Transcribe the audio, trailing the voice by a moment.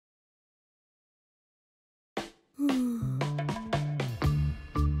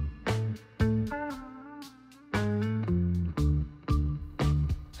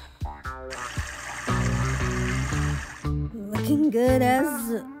looking good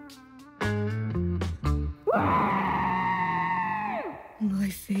as... My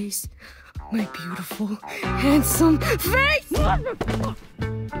face. My beautiful, handsome face!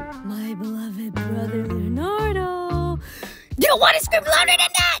 My beloved brother Leonardo. You want to scream louder than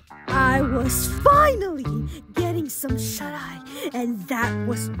that? I was finally getting some shut-eye, and that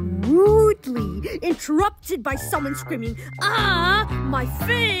was rudely interrupted by someone screaming, "Ah, my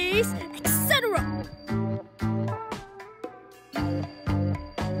face," etc.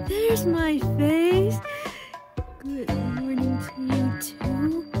 There's my face. Good morning to you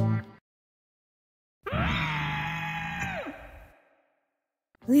too.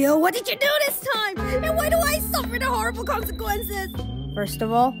 Leo, what did you do this time? And why do I suffer the horrible consequences? First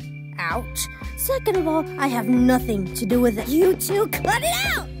of all, ouch. Second of all, I have nothing to do with it. You two, cut it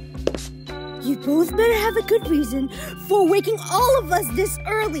out! You both better have a good reason for waking all of us this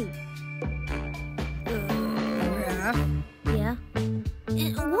early. Yeah?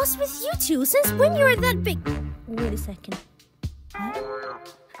 And what's with you two? Since when you're that big... Wait a second.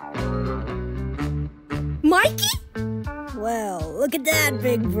 What? Mikey? Well, look at that,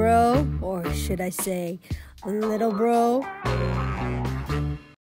 big bro. Or should I say, little bro?